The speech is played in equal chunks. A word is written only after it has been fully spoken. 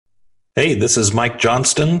Hey, this is Mike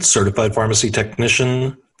Johnston, certified pharmacy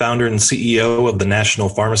technician, founder and CEO of the National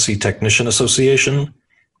Pharmacy Technician Association,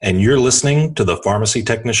 and you're listening to the Pharmacy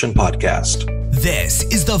Technician Podcast. This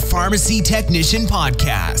is the Pharmacy Technician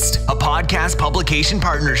Podcast, a podcast publication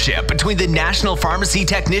partnership between the National Pharmacy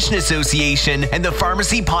Technician Association and the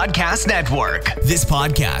Pharmacy Podcast Network. This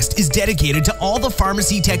podcast is dedicated to all the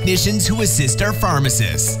pharmacy technicians who assist our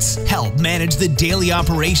pharmacists, help manage the daily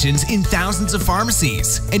operations in thousands of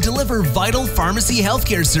pharmacies, and deliver vital pharmacy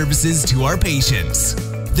healthcare services to our patients.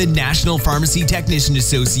 The National Pharmacy Technician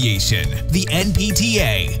Association, the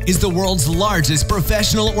NPTA, is the world's largest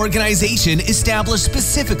professional organization established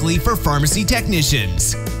specifically for pharmacy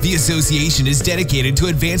technicians. The association is dedicated to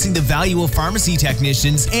advancing the value of pharmacy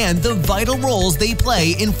technicians and the vital roles they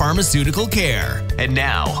play in pharmaceutical care. And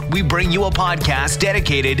now, we bring you a podcast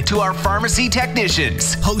dedicated to our pharmacy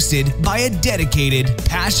technicians, hosted by a dedicated,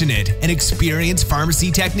 passionate, and experienced pharmacy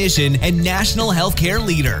technician and national healthcare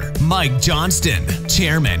leader, Mike Johnston,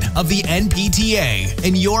 Chairman of the NPTA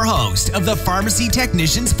and your host of the Pharmacy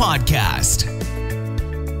Technicians Podcast.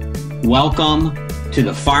 Welcome to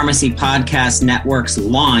the Pharmacy Podcast Network's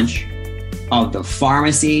launch of the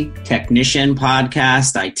Pharmacy Technician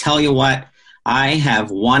Podcast. I tell you what, I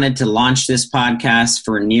have wanted to launch this podcast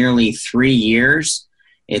for nearly 3 years.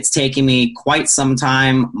 It's taken me quite some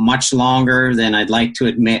time, much longer than I'd like to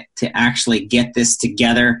admit, to actually get this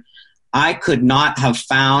together. I could not have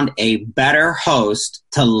found a better host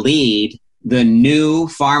to lead the new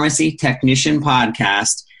Pharmacy Technician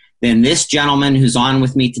Podcast than this gentleman who's on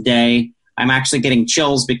with me today. I'm actually getting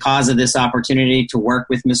chills because of this opportunity to work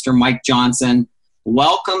with Mr. Mike Johnston.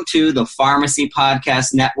 Welcome to the Pharmacy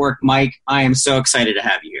Podcast Network, Mike. I am so excited to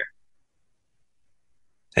have you here.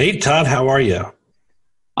 Hey, Todd, how are you?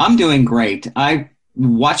 I'm doing great. I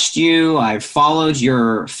watched you. I've followed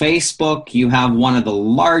your Facebook. You have one of the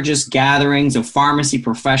largest gatherings of pharmacy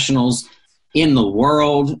professionals in the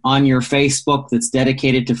world on your Facebook that's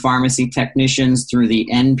dedicated to pharmacy technicians through the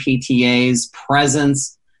NPTA's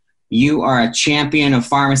presence. You are a champion of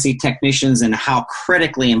pharmacy technicians and how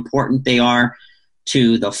critically important they are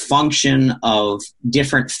to the function of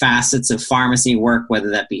different facets of pharmacy work, whether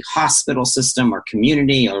that be hospital system or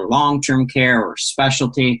community or long-term care or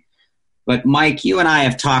specialty. But Mike, you and I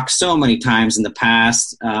have talked so many times in the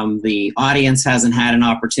past. The audience hasn't had an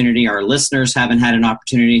opportunity. Our listeners haven't had an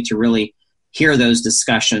opportunity to really hear those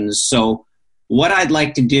discussions. So what I'd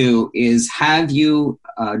like to do is have you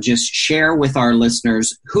just share with our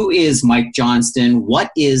listeners, who is Mike Johnston?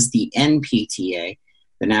 What is the NPTA,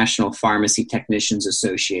 the National Pharmacy Technicians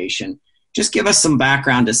Association? Just give us some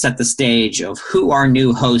background to set the stage of who our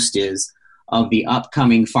new host is of the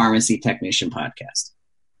upcoming Pharmacy Technician Podcast.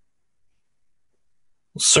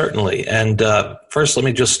 Certainly. And first, let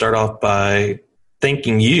me just start off by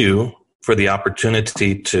thanking you for the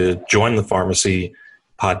opportunity to join the Pharmacy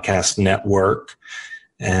Podcast Network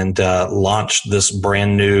and launch this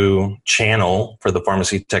brand new channel for the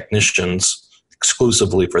pharmacy technicians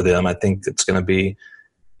exclusively for them. I think it's going to be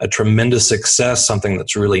a tremendous success, something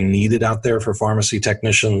that's really needed out there for pharmacy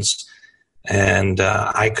technicians. And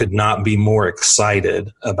I could not be more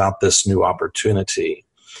excited about this new opportunity.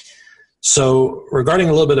 So regarding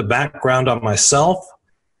a little bit of background on myself,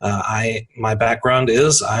 my background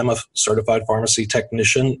is I'm a certified pharmacy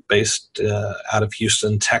technician based out of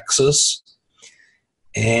Houston, Texas.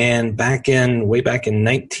 And way back in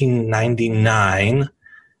 1999,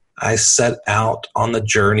 I set out on the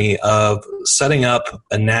journey of setting up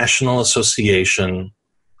a national association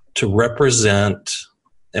to represent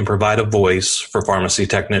and provide a voice for pharmacy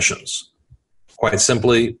technicians. Quite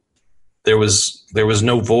simply, there was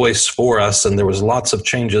no voice for us, and there was lots of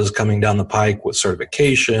changes coming down the pike with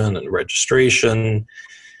certification and registration.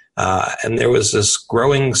 And there was this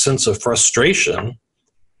growing sense of frustration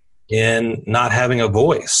in not having a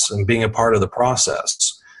voice and being a part of the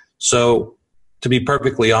process. So to be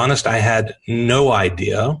perfectly honest, I had no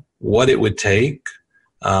idea what it would take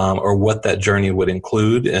or what that journey would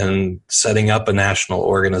include in setting up a national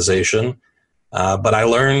organization. But I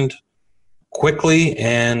learned quickly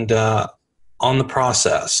and on the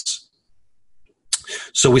process.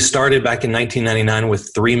 So we started back in 1999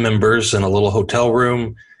 with 3 members in a little hotel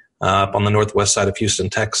room up on the northwest side of Houston,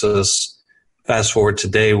 Texas. Fast forward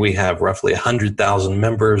today, we have roughly 100,000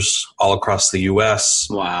 members all across the U.S.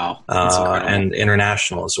 Wow. And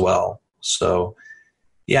international as well. So,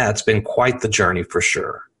 yeah, it's been quite the journey for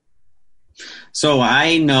sure. So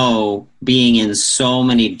I know, being in so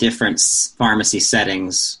many different pharmacy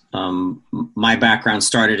settings, my background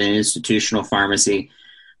started in institutional pharmacy.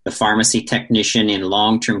 The pharmacy technician in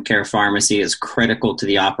long-term care pharmacy is critical to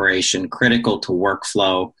the operation, critical to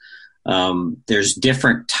workflow. There's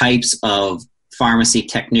different types of pharmacy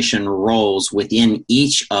technician roles within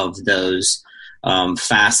each of those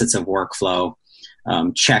facets of workflow,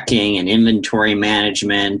 checking and inventory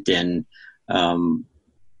management and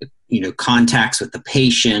contacts with the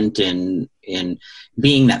patient and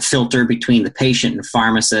being that filter between the patient and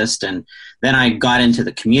pharmacist. And then I got into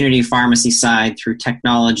the community pharmacy side through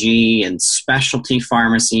technology and specialty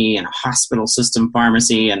pharmacy and hospital system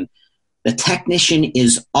pharmacy. And the technician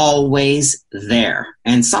is always there.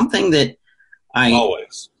 And something that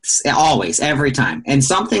always, every time. And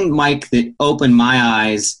something, Mike, that opened my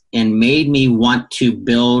eyes and made me want to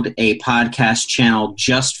build a podcast channel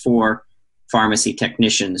just for pharmacy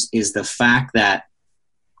technicians is the fact that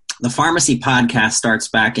the pharmacy podcast starts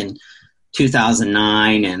back in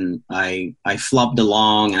 2009, and I flubbed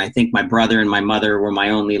along, and I think my brother and my mother were my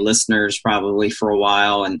only listeners probably for a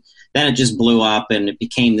while, and then it just blew up and it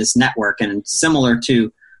became this network. And similar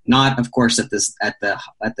to, not of course at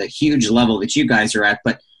the huge level that you guys are at,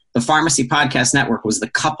 but the Pharmacy Podcast Network was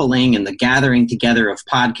the coupling and the gathering together of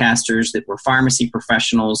podcasters that were pharmacy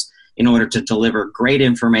professionals in order to deliver great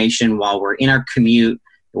information while we're in our commute,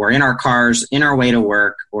 or in our cars, in our way to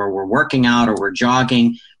work, or we're working out, or we're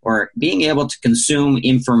jogging, or being able to consume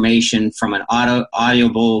information from an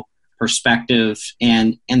audible perspective.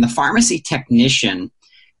 And the pharmacy technician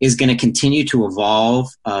is going to continue to evolve.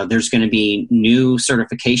 There's going to be new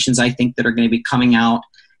certifications, I think, that are going to be coming out.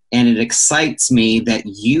 And it excites me that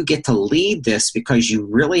you get to lead this because you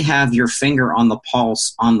really have your finger on the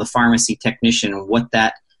pulse on the pharmacy technician and what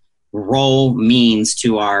that role means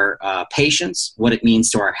to our patients, what it means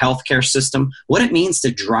to our healthcare system, what it means to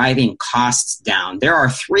driving costs down. There are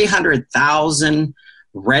 300,000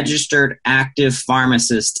 registered active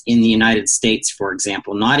pharmacists in the United States, for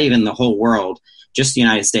example, not even the whole world, just the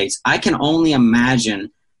United States. I can only imagine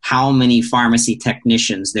how many pharmacy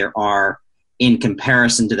technicians there are in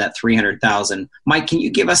comparison to that 300,000. Mike, can you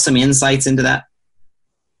give us some insights into that?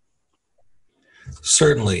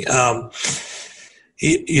 Certainly.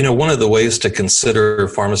 One of the ways to consider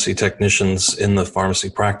pharmacy technicians in the pharmacy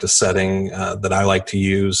practice setting that I like to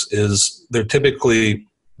use is they're typically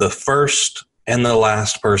the first and the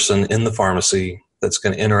last person in the pharmacy that's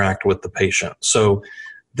going to interact with the patient. So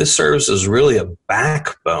this serves as really a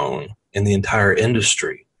backbone in the entire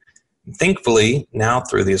industry. Thankfully, now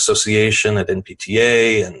through the association at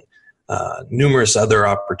NPTA and numerous other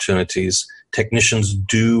opportunities, technicians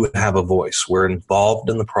do have a voice. We're involved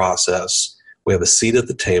in the process. We have a seat at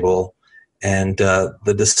the table. And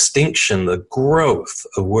the distinction, the growth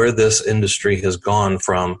of where this industry has gone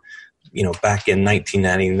from, back in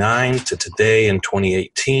 1999 to today in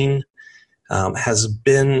 2018 has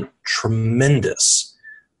been tremendous.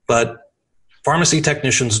 But pharmacy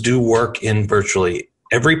technicians do work in virtually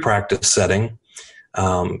every practice setting,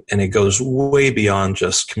 and it goes way beyond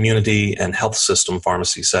just community and health system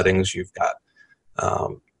pharmacy settings. You've got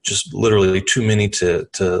just literally too many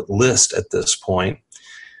to list at this point.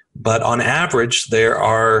 But on average, there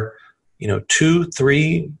are 2,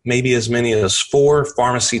 3, maybe as many as 4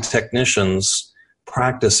 pharmacy technicians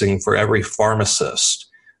practicing for every pharmacist.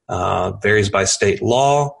 Varies by state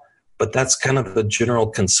law, but that's kind of the general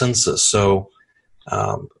consensus. So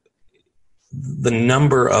the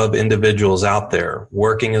number of individuals out there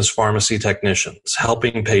working as pharmacy technicians,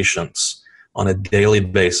 helping patients on a daily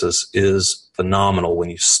basis is phenomenal when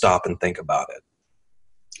you stop and think about it.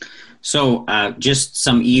 So just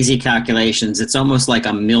some easy calculations. It's almost like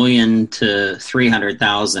 1 million to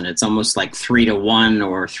 300,000. It's almost like 3 to 1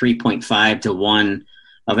 or 3.5 to 1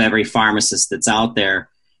 of every pharmacist that's out there.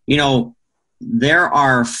 There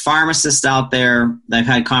are pharmacists out there that I've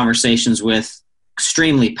had conversations with,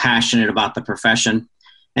 extremely passionate about the profession.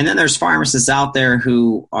 And then there's pharmacists out there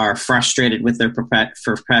who are frustrated with their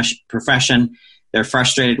profession. They're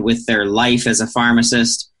frustrated with their life as a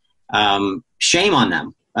pharmacist. Shame on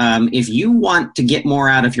them. If you want to get more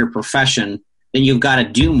out of your profession, then you've got to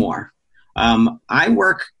do more. I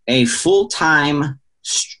work a full-time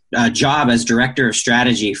job as director of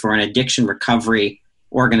strategy for an addiction recovery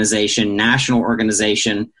organization, national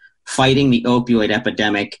organization, fighting the opioid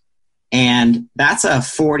epidemic. And that's a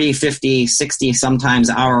 40, 50, 60, sometimes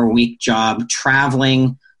hour a week job,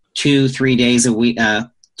 traveling 2-3 days a week,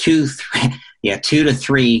 2 to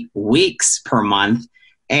 3 weeks per month.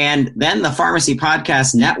 And then the Pharmacy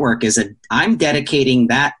Podcast Network I'm dedicating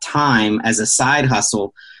that time as a side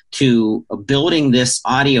hustle to building this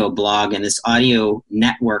audio blog and this audio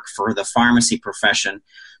network for the pharmacy profession.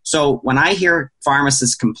 So when I hear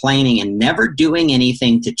pharmacists complaining and never doing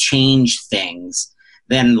anything to change things,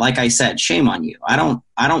 then like I said, shame on you. I don't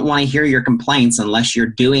want to hear your complaints unless you're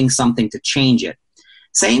doing something to change it.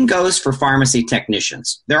 Same goes for pharmacy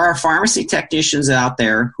technicians. There are pharmacy technicians out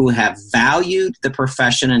there who have valued the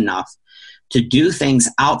profession enough to do things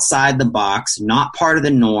outside the box, not part of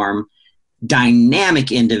the norm,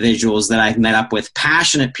 dynamic individuals that I've met up with,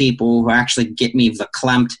 passionate people who actually get me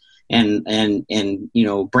verklempt and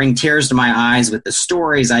bring tears to my eyes with the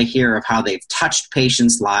stories I hear of how they've touched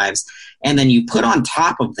patients' lives. And then you put on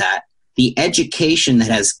top of that the education that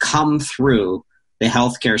has come through the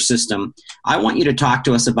healthcare system. I want you to talk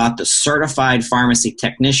to us about the certified pharmacy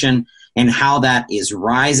technician and how that is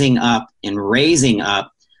rising up and raising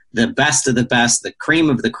up the best of the best, the cream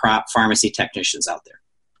of the crop pharmacy technicians out there.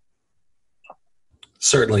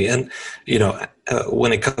 Certainly. And,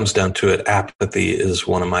 when it comes down to it, apathy is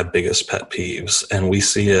one of my biggest pet peeves. And we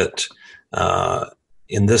see it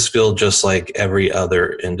in this field just like every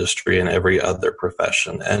other industry and every other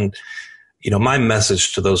profession. And, my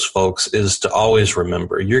message to those folks is to always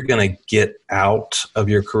remember you're going to get out of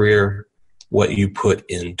your career what you put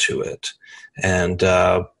into it. And,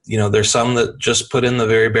 there's some that just put in the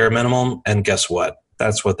very bare minimum, and guess what?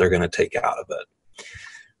 That's what they're going to take out of it.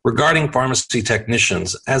 Regarding pharmacy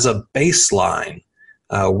technicians, as a baseline,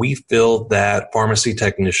 we feel that pharmacy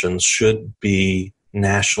technicians should be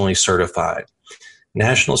nationally certified.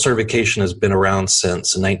 National certification has been around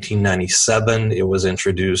since 1997. It was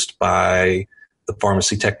introduced by the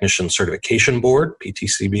Pharmacy Technician Certification Board,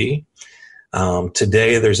 PTCB.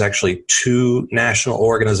 Today, there's actually 2 national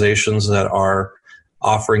organizations that are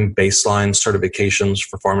offering baseline certifications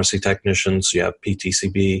for pharmacy technicians. You have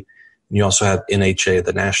PTCB, and you also have NHA,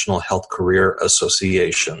 the National Health Career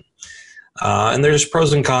Association. And there's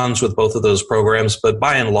pros and cons with both of those programs, but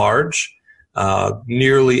by and large,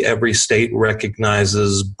 nearly every state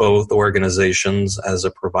recognizes both organizations as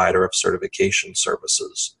a provider of certification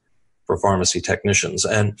services for pharmacy technicians.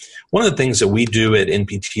 And one of the things that we do at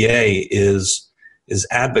NPTA is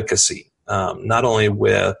advocacy, not only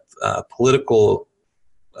with political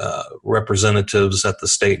representatives at the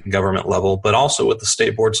state and government level, but also with the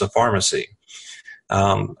state boards of pharmacy.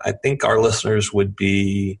 I think our listeners would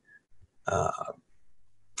be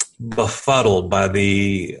befuddled by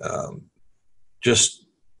the just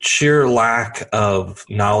sheer lack of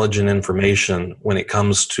knowledge and information when it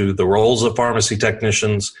comes to the roles of pharmacy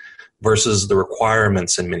technicians versus the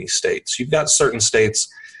requirements in many states. You've got certain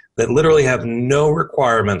states that literally have no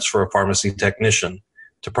requirements for a pharmacy technician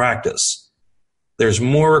to practice. There's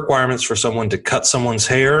more requirements for someone to cut someone's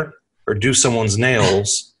hair or do someone's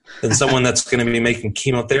nails than someone that's going to be making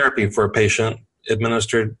chemotherapy for a patient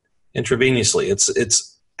administered intravenously.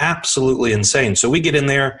 It's absolutely insane. So we get in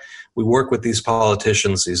there, we work with these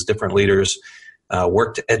politicians, these different leaders,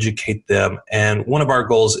 work to educate them. And one of our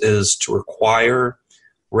goals is to require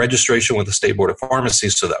registration with the State Board of Pharmacy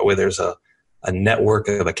so that way there's a network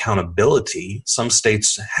of accountability. Some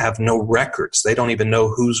states have no records. They don't even know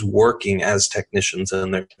who's working as technicians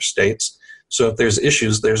in their states. So if there's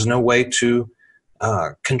issues, there's no way to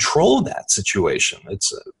control that situation.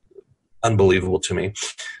 It's unbelievable to me.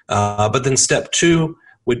 But then step 2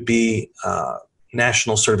 would be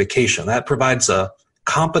national certification. That provides a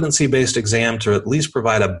competency-based exam to at least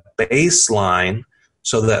provide a baseline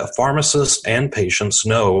so that pharmacists and patients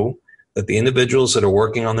know that the individuals that are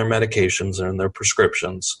working on their medications and their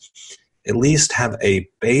prescriptions at least have a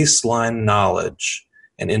baseline knowledge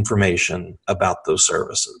and information about those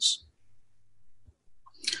services.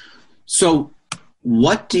 So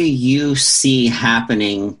what do you see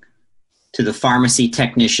happening to the pharmacy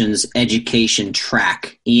technician's education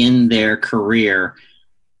track in their career?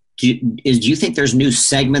 Do you think there's new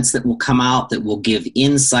segments that will come out that will give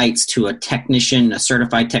insights to a technician, a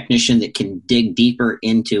certified technician that can dig deeper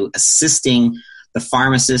into assisting the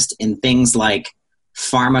pharmacist in things like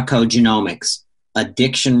pharmacogenomics,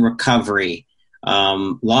 addiction recovery,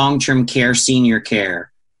 long-term care, senior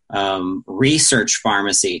care, research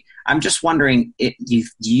pharmacy? I'm just wondering, do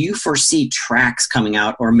you foresee tracks coming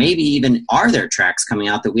out, or maybe even are there tracks coming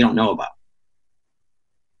out that we don't know about?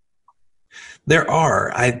 There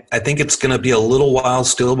are. I think it's going to be a little while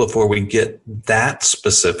still before we get that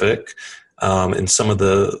specific in some of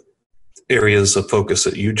the areas of focus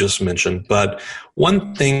that you just mentioned. But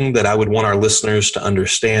one thing that I would want our listeners to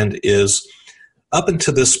understand is up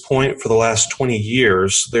until this point for the last 20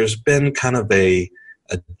 years, there's been kind of a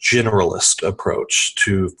generalist approach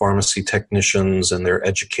to pharmacy technicians and their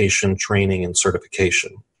education, training, and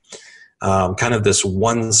certification. Kind of this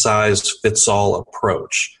one-size-fits-all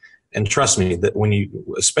approach. And trust me, that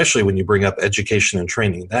especially when you bring up education and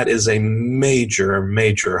training, that is a major,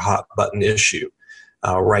 major hot button issue.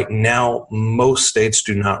 Right now, most states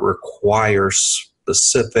do not require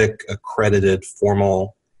specific accredited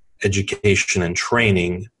formal education and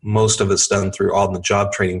training. Most of it's done through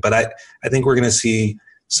on-the-job training. But I think we're going to see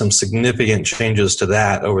some significant changes to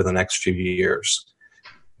that over the next few years.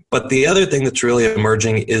 But the other thing that's really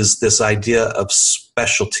emerging is this idea of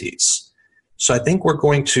specialties. So I think we're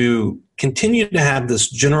going to continue to have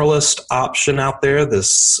this generalist option out there,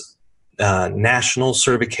 this national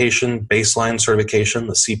certification, baseline certification,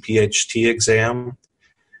 the CPhT exam.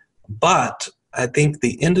 But I think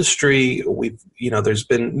the industry, there's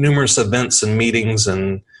been numerous events and meetings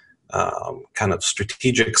and kind of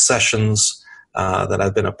strategic sessions that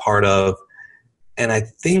I've been a part of. And I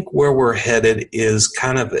think where we're headed is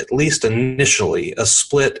kind of, at least initially, a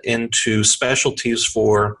split into specialties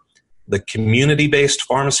for the community-based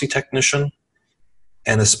pharmacy technician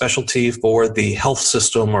and a specialty for the health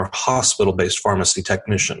system or hospital-based pharmacy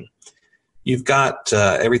technician. You've got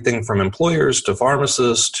everything from employers to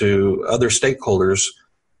pharmacists to other stakeholders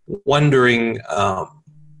wondering,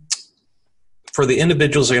 for the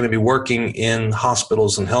individuals that are going to be working in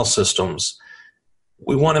hospitals and health systems,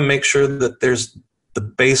 we want to make sure that there's the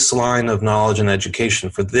baseline of knowledge and education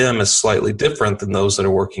for them is slightly different than those that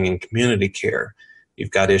are working in community care. You've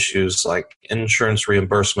got issues like insurance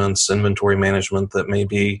reimbursements, inventory management that may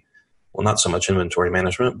be, well, not so much inventory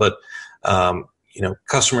management, but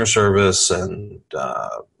customer service and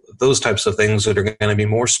those types of things that are going to be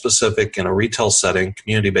more specific in a retail setting,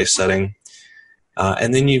 community-based setting.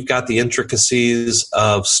 And then you've got the intricacies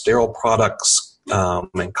of sterile products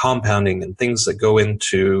and compounding and things that go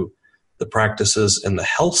into the practices in the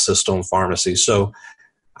health system pharmacy. So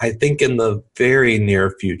I think in the very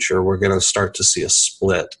near future, we're going to start to see a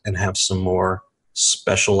split and have some more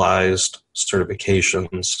specialized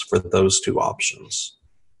certifications for those two options.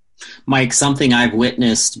 Mike, something I've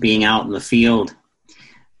witnessed being out in the field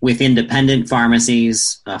with independent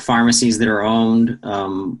pharmacies, pharmacies that are owned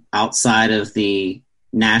outside of the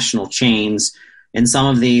national chains, and some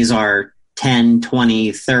of these are 10,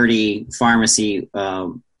 20, 30 pharmacy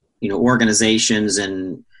organizations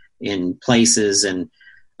and in places, and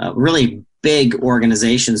really big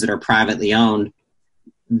organizations that are privately owned.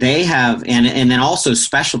 They have, and then also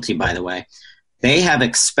specialty, by the way, they have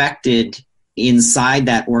expected inside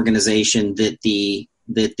that organization that the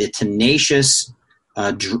tenacious,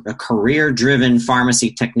 career-driven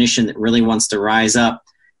pharmacy technician that really wants to rise up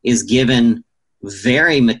is given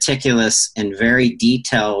very meticulous and very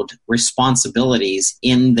detailed responsibilities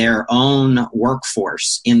in their own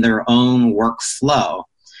workforce, in their own workflow,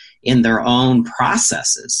 in their own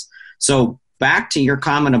processes. So back to your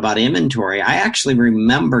comment about inventory, I actually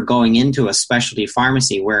remember going into a specialty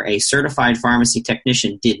pharmacy where a certified pharmacy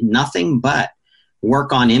technician did nothing but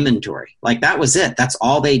work on inventory. Like, that was it. That's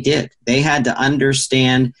all they did. They had to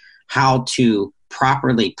understand how to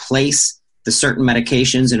properly place the certain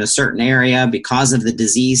medications in a certain area because of the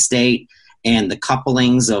disease state and the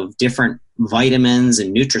couplings of different vitamins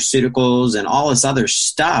and nutraceuticals and all this other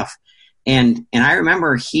stuff. And I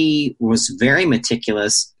remember he was very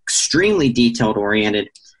meticulous, extremely detailed oriented,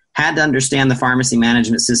 had to understand the pharmacy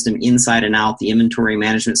management system inside and out, the inventory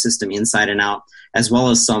management system inside and out, as well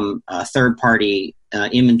as some third-party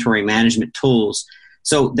inventory management tools.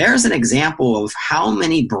 So there's an example of how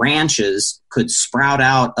many branches could sprout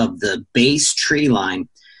out of the base tree line.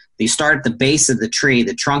 You start at the base of the tree,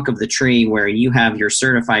 the trunk of the tree, where you have your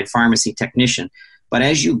certified pharmacy technician. But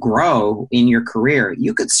as you grow in your career,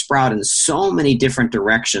 you could sprout in so many different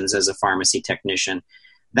directions as a pharmacy technician.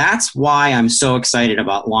 That's why I'm so excited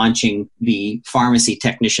about launching the Pharmacy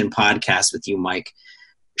Technician podcast with you, Mike.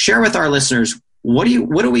 Share with our listeners, what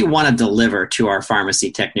do we want to deliver to our pharmacy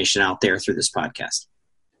technician out there through this podcast?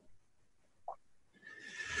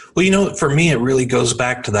 Well, for me, it really goes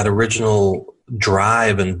back to that original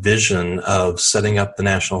drive and vision of setting up the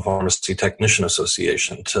National Pharmacy Technician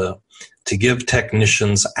Association to give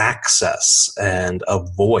technicians access and a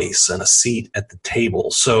voice and a seat at the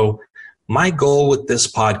table. So my goal with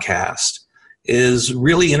this podcast is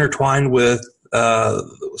really intertwined with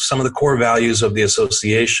some of the core values of the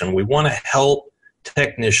association. We want to help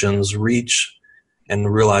technicians reach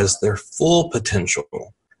and realize their full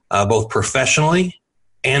potential, both professionally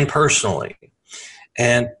and personally.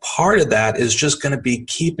 And part of that is just going to be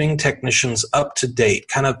keeping technicians up to date,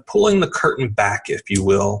 kind of pulling the curtain back, if you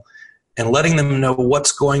will, and letting them know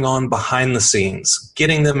what's going on behind the scenes,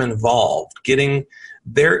 getting them involved, getting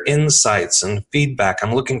their insights and feedback.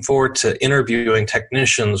 I'm looking forward to interviewing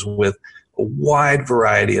technicians with a wide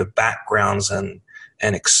variety of backgrounds and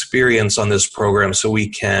experience on this program so we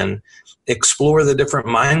can explore the different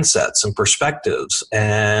mindsets and perspectives,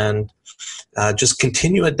 and just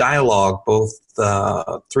continue a dialogue both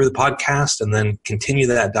through the podcast, and then continue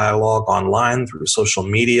that dialogue online through social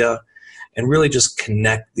media, and really just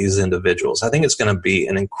connect these individuals. I think it's going to be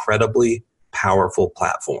an incredibly powerful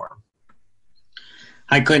platform.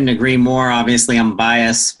 I couldn't agree more. Obviously, I'm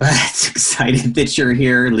biased, but excited that you're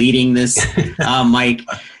here leading this, Mike.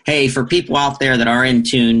 Hey, for people out there that are in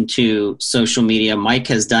tune to social media, Mike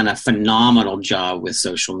has done a phenomenal job with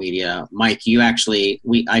social media. Mike,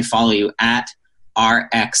 I follow you at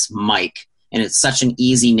RX Mike, and it's such an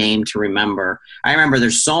easy name to remember. I remember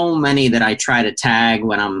there's so many that I try to tag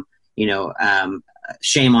when I'm,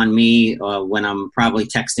 shame on me when I'm probably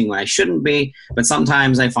texting when I shouldn't be. But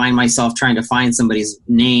sometimes I find myself trying to find somebody's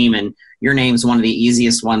name, and your name's one of the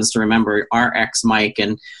easiest ones to remember, RX Mike.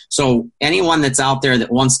 And so anyone that's out there that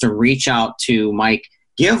wants to reach out to Mike,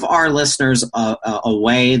 give our listeners a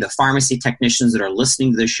way, the pharmacy technicians that are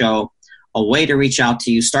listening to the show, a way to reach out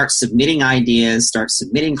to you, start submitting ideas, start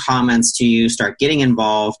submitting comments to you, start getting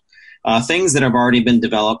involved, things that have already been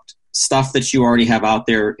developed, stuff that you already have out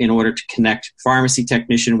there in order to connect pharmacy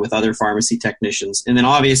technician with other pharmacy technicians. And then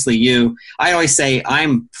obviously I always say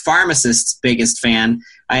I'm pharmacist's biggest fan.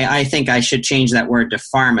 I think I should change that word to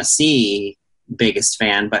pharmacy biggest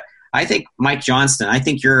fan, but I think Mike Johnston, I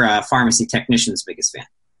think you're a pharmacy technician's biggest fan.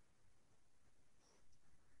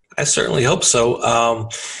 I certainly hope so.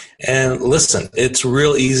 And listen, it's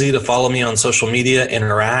real easy to follow me on social media,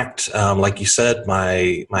 interact. Like you said,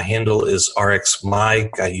 my handle is RX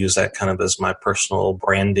Mike. I use that kind of as my personal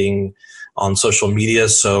branding on social media.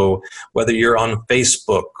 So whether you're on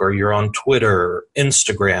Facebook or you're on Twitter,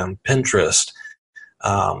 Instagram, Pinterest,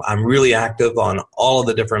 I'm really active on all of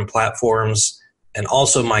the different platforms. And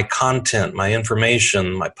also my content, my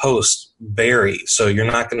information, my posts vary. So you're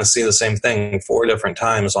not going to see the same thing 4 different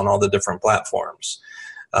times on all the different platforms.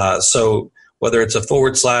 So whether it's a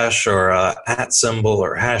 / or a @ symbol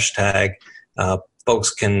or hashtag, folks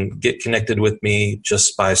can get connected with me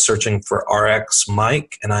just by searching for RX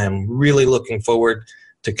Mike. And I am really looking forward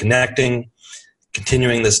to connecting,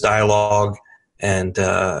 continuing this dialogue, and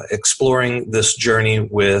exploring this journey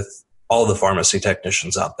with all the pharmacy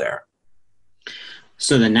technicians out there.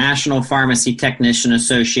 So the National Pharmacy Technician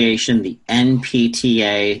Association, the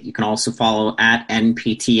NPTA, you can also follow at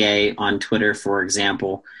NPTA on Twitter, for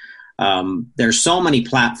example. There's so many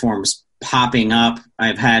platforms popping up.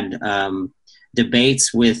 I've had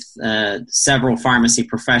debates with several pharmacy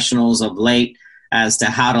professionals of late as to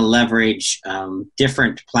how to leverage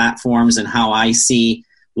different platforms and how I see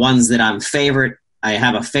ones that I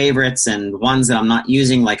have a favorites, and ones that I'm not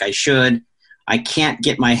using like I should. I can't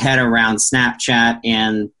get my head around Snapchat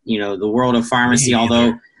and, the world of pharmacy,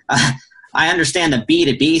 although I understand the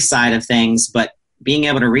B2B side of things, but being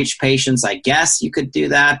able to reach patients, I guess you could do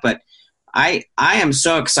that. But I am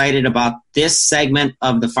so excited about this segment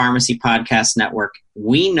of the Pharmacy Podcast Network.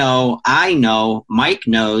 I know, Mike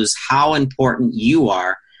knows how important you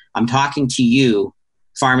are. I'm talking to you,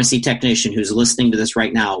 pharmacy technician who's listening to this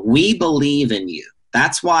right now. We believe in you.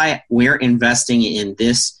 That's why we're investing in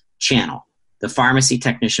this channel, the Pharmacy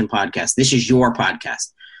Technician Podcast. This is your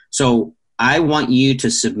podcast. So I want you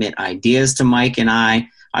to submit ideas to Mike and I.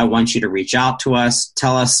 I want you to reach out to us.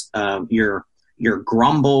 Tell us your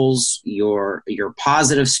grumbles, your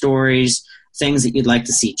positive stories, things that you'd like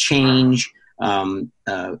to see change,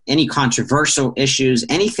 any controversial issues,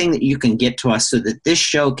 anything that you can get to us so that this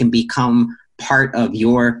show can become part of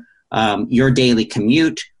your daily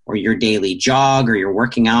commute, or your daily jog, or you're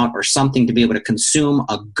working out, or something, to be able to consume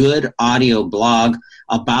a good audio blog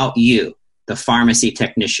about you, the pharmacy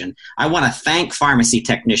technician. I want to thank pharmacy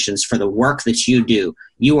technicians for the work that you do.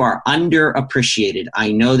 You are underappreciated.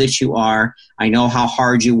 I know that you are. I know how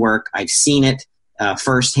hard you work. I've seen it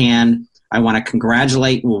firsthand. I want to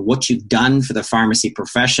congratulate what you've done for the pharmacy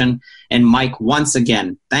profession. And Mike, once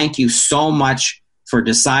again, thank you so much for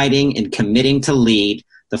deciding and committing to lead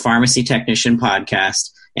the Pharmacy Technician Podcast.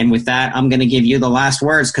 And with that, I'm going to give you the last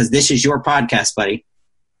words, because this is your podcast, buddy.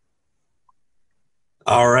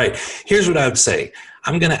 All right. Here's what I would say.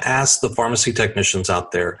 I'm going to ask the pharmacy technicians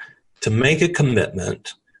out there to make a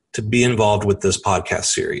commitment to be involved with this podcast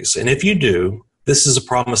series. And if you do, this is a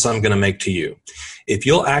promise I'm going to make to you. If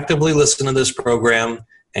you'll actively listen to this program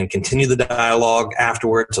and continue the dialogue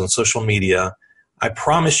afterwards on social media, I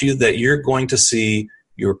promise you that you're going to see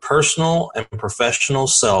your personal and professional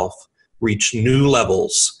self reach new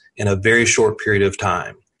levels in a very short period of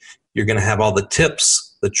time. You're going to have all the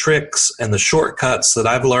tips, the tricks, and the shortcuts that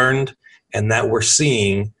I've learned and that we're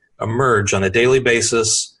seeing emerge on a daily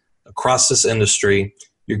basis across this industry.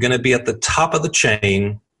 You're going to be at the top of the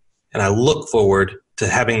chain, And I look forward to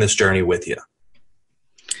having this journey with you.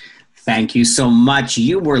 Thank you so much.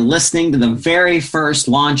 You were listening to the very first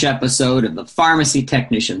launch episode of the Pharmacy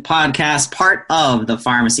Technician Podcast, part of the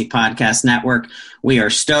Pharmacy Podcast Network. We are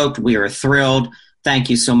stoked. We are thrilled. Thank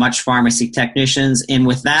you so much, Pharmacy Technicians. And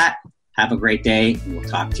with that, have a great day. We'll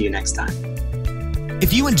talk to you next time.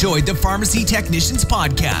 If you enjoyed the Pharmacy Technicians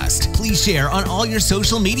Podcast, please share on all your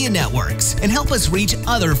social media networks and help us reach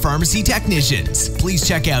other pharmacy technicians. Please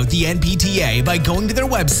check out the NPTA by going to their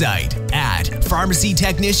website at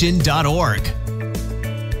pharmacytechnician.org.